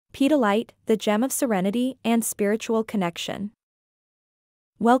Petalite, the gem of serenity and spiritual connection.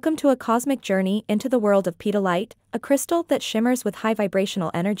 Welcome to a cosmic journey into the world of Petalite, a crystal that shimmers with high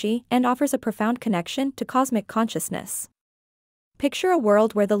vibrational energy and offers a profound connection to cosmic consciousness. Picture a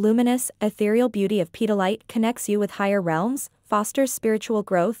world where the luminous, ethereal beauty of Petalite connects you with higher realms, fosters spiritual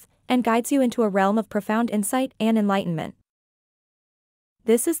growth, and guides you into a realm of profound insight and enlightenment.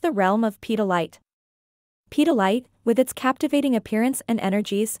 This is the realm of Petalite. Petalite, with its captivating appearance and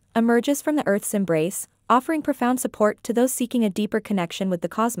energies, emerges from the Earth's embrace, offering profound support to those seeking a deeper connection with the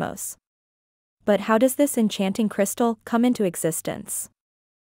cosmos. But how does this enchanting crystal come into existence?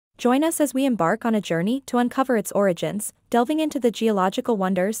 Join us as we embark on a journey to uncover its origins, delving into the geological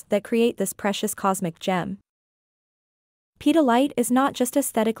wonders that create this precious cosmic gem. Petalite is not just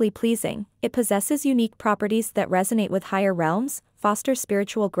aesthetically pleasing, it possesses unique properties that resonate with higher realms, foster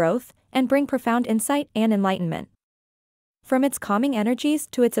spiritual growth, and bring profound insight and enlightenment. From its calming energies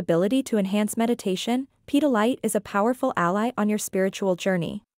to its ability to enhance meditation, Petalite is a powerful ally on your spiritual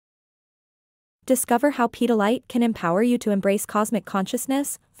journey. Discover how Petalite can empower you to embrace cosmic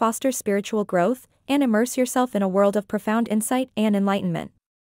consciousness, foster spiritual growth, and immerse yourself in a world of profound insight and enlightenment.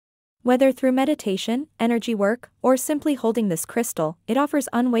 Whether through meditation, energy work, or simply holding this crystal, it offers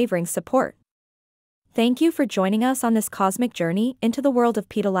unwavering support. Thank you for joining us on this cosmic journey into the world of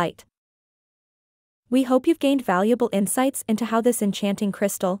Petalite. We hope you've gained valuable insights into how this enchanting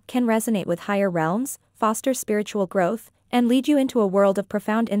crystal can resonate with higher realms, foster spiritual growth, and lead you into a world of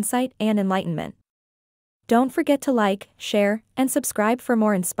profound insight and enlightenment. Don't forget to like, share, and subscribe for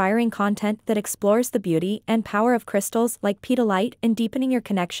more inspiring content that explores the beauty and power of crystals like Petalite in deepening your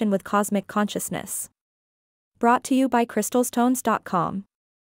connection with cosmic consciousness. Brought to you by crystalstones.com.